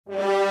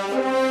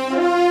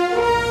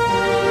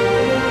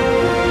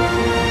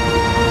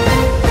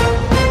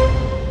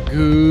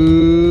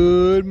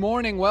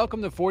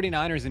welcome to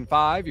 49ers in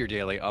 5, your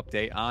daily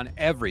update on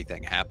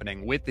everything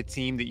happening with the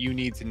team that you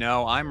need to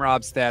know. I'm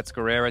Rob Stats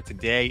Guerrera.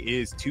 Today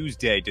is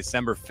Tuesday,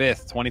 December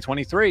 5th,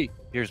 2023.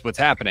 Here's what's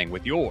happening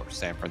with your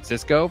San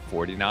Francisco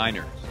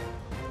 49ers.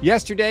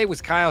 Yesterday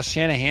was Kyle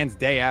Shanahan's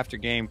day after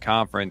game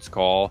conference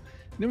call.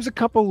 There was a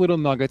couple little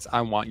nuggets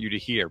I want you to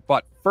hear.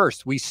 But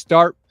first, we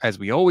start, as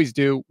we always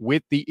do,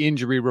 with the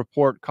injury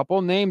report.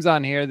 Couple names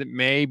on here that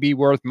may be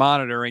worth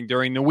monitoring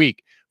during the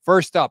week.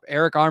 First up,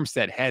 Eric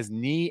Armstead has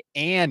knee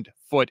and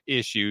foot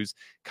issues.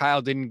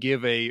 Kyle didn't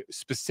give a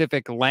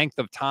specific length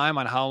of time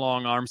on how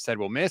long Armstead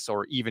will miss,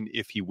 or even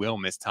if he will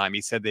miss time. He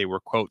said they were,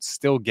 quote,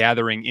 still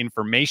gathering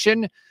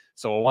information.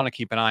 So I want to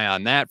keep an eye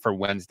on that for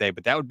Wednesday,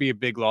 but that would be a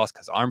big loss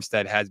because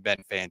Armstead has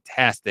been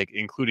fantastic,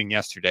 including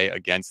yesterday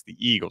against the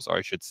Eagles, or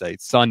I should say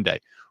Sunday.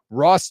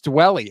 Ross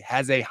Dwelley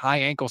has a high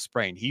ankle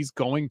sprain. He's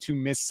going to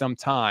miss some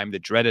time, the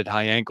dreaded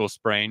high ankle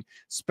sprain.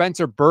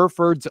 Spencer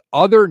Burford's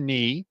other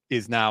knee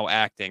is now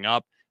acting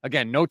up.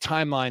 Again, no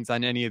timelines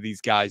on any of these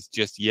guys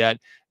just yet.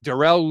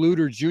 Darrell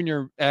Luter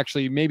Jr.,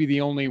 actually maybe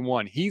the only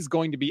one. He's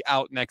going to be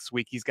out next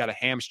week. He's got a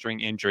hamstring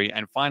injury.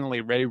 And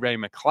finally, Ray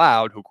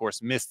McLeod, who of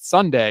course missed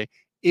Sunday,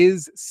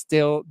 is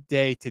still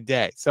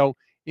day-to-day. So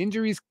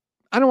injuries,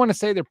 I don't want to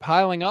say they're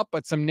piling up,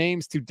 but some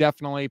names to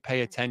definitely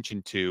pay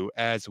attention to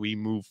as we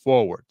move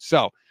forward.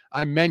 So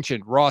I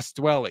mentioned Ross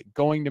Dwelley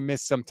going to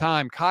miss some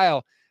time.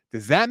 Kyle,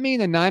 does that mean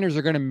the Niners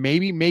are going to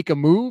maybe make a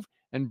move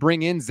and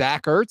bring in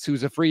Zach Ertz,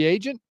 who's a free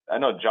agent? I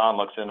know John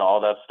looks into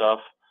all that stuff.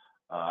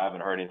 I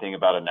haven't heard anything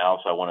about it now,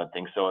 so I wouldn't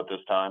think so at this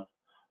time.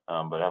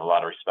 But I have a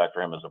lot of respect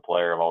for him as a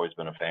player. I've always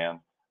been a fan.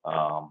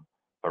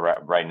 But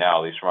right now,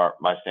 at least from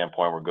my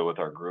standpoint, we're good with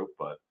our group.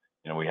 But,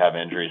 we have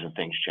injuries and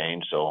things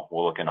change, so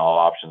we'll look into all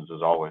options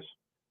as always.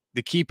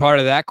 The key part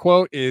of that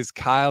quote is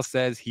Kyle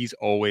says he's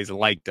always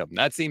liked him.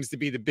 That seems to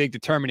be the big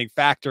determining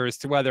factor as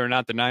to whether or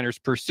not the Niners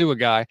pursue a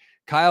guy.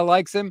 Kyle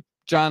likes him.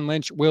 John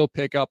Lynch will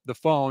pick up the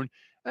phone.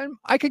 And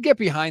I could get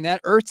behind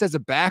that. Ertz as a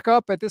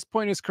backup at this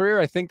point in his career,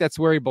 I think that's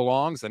where he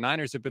belongs. The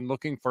Niners have been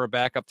looking for a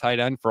backup tight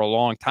end for a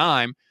long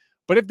time.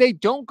 But if they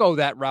don't go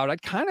that route,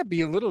 I'd kind of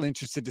be a little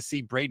interested to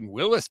see Braden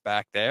Willis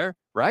back there,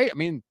 right? I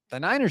mean, the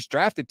Niners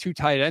drafted 2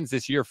 tight ends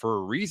this year for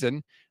a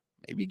reason.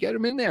 Maybe get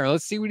him in there.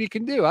 Let's see what he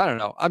can do. I don't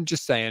know. I'm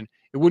just saying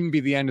it wouldn't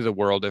be the end of the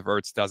world if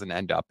Ertz doesn't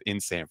end up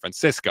in San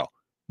Francisco.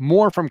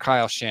 More from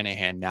Kyle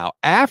Shanahan now.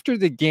 After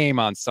the game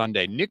on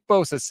Sunday, Nick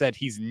Bosa said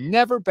he's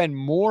never been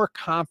more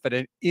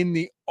confident in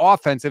the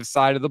offensive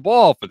side of the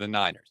ball for the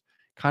Niners.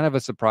 Kind of a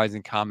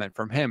surprising comment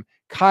from him.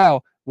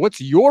 Kyle, what's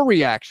your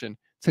reaction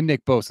to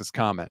Nick Bosa's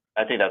comment?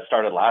 I think that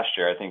started last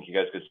year. I think you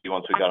guys could see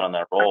once we got on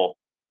that roll,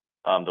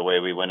 the way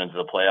we went into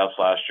the playoffs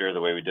last year,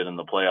 the way we did in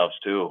the playoffs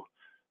too,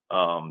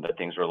 that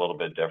things were a little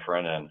bit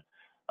different. And,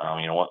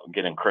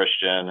 getting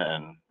Christian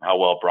and how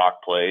well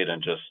Brock played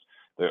and just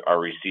our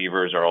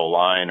receivers, our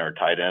O-line, our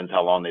tight ends,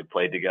 how long they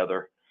played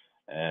together.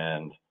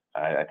 And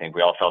I think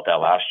we all felt that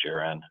last year.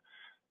 And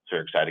so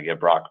we're excited to get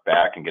Brock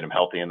back and get him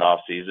healthy in the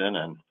offseason.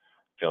 And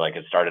feel like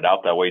it started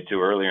out that way too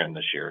earlier in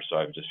this year. So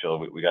I just feel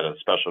we got a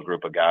special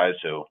group of guys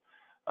who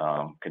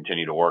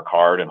continue to work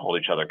hard and hold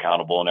each other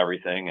accountable and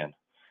everything. And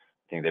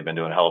I think they've been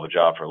doing a hell of a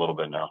job for a little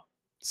bit now.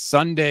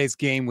 Sunday's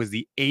game was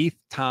the 8th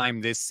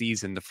time this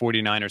season the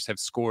 49ers have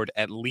scored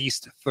at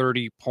least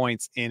 30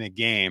 points in a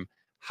game.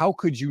 How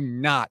could you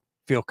not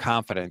feel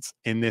confidence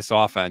in this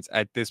offense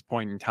at this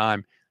point in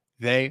time?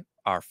 They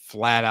are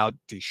flat out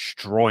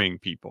destroying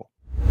people.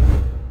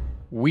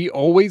 We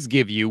always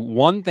give you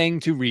one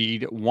thing to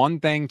read, one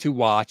thing to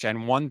watch,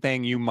 and one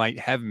thing you might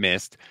have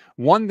missed.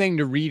 One thing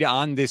to read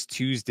on this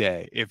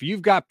Tuesday. If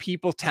you've got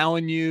people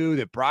telling you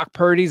that Brock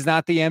Purdy's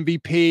not the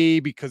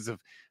MVP because of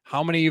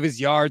how many of his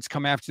yards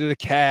come after the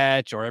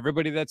catch, or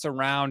everybody that's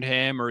around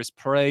him, or his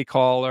play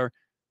caller,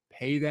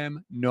 pay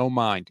them no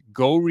mind.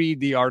 Go read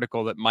the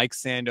article that Mike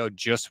Sando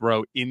just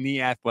wrote in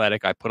The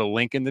Athletic. I put a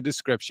link in the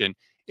description.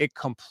 It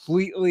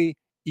completely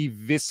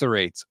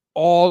eviscerates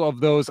all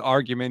of those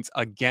arguments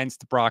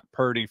against Brock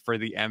Purdy for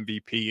the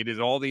MVP. It is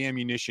all the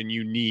ammunition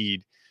you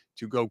need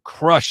to go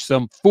crush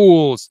some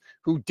fools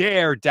who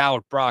dare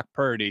doubt Brock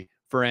Purdy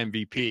for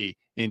MVP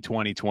in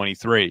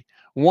 2023.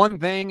 One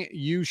thing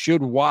you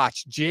should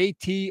watch,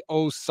 JT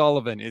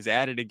O'Sullivan is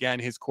at it again.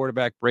 His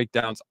quarterback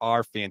breakdowns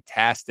are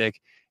fantastic.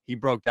 He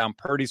broke down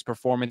Purdy's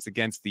performance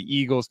against the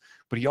Eagles,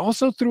 but he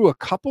also threw a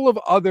couple of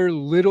other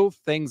little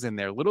things in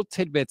there, little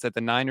tidbits that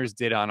the Niners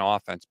did on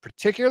offense,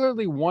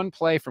 particularly one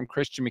play from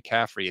Christian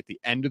McCaffrey at the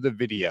end of the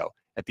video,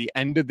 at the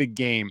end of the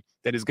game,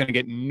 that is going to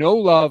get no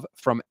love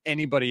from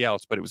anybody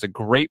else, but it was a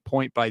great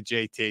point by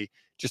JT.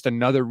 Just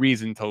another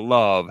reason to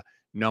love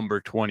number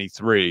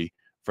 23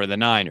 for the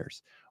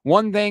Niners.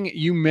 One thing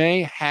you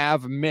may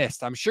have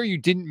missed, I'm sure you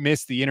didn't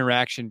miss the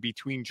interaction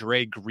between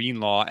Dre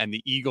Greenlaw and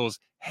the Eagles'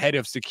 head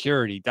of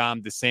security,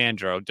 Dom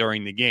DeSandro,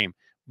 during the game.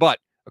 But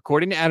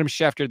according to Adam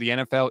Schefter, the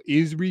NFL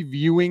is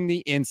reviewing the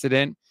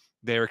incident.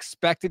 They're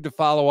expected to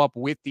follow up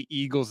with the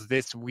Eagles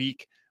this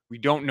week. We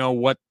don't know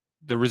what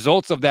the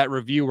results of that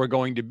review are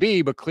going to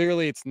be, but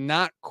clearly it's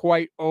not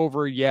quite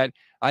over yet.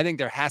 I think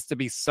there has to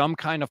be some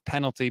kind of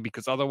penalty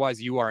because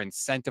otherwise you are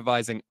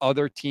incentivizing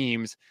other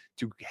teams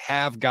to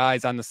have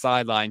guys on the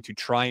sideline to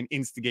try and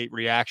instigate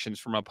reactions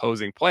from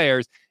opposing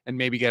players and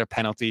maybe get a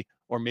penalty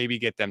or maybe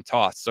get them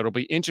tossed. So it'll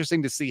be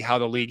interesting to see how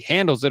the league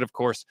handles it. Of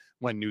course,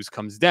 when news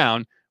comes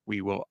down,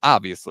 we will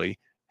obviously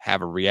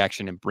have a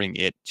reaction and bring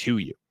it to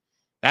you.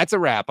 That's a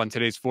wrap on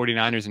today's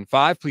 49ers in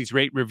 5. Please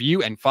rate,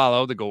 review, and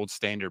follow the Gold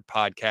Standard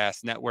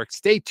Podcast Network.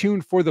 Stay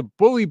tuned for the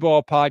Bully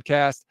Ball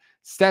Podcast.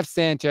 Steph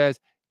Sanchez,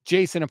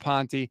 Jason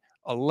Aponte,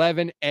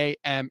 11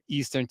 a.m.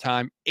 Eastern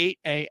Time, 8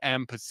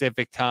 a.m.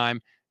 Pacific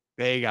Time.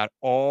 They got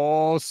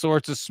all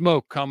sorts of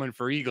smoke coming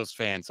for Eagles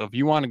fans. So if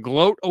you want to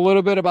gloat a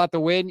little bit about the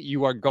win,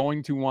 you are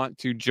going to want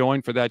to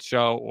join for that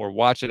show or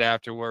watch it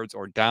afterwards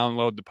or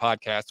download the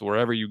podcast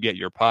wherever you get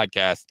your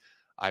podcast.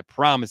 I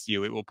promise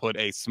you it will put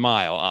a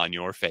smile on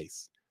your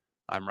face.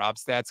 I'm Rob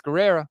Stats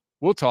Guerrera.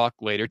 We'll talk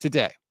later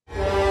today.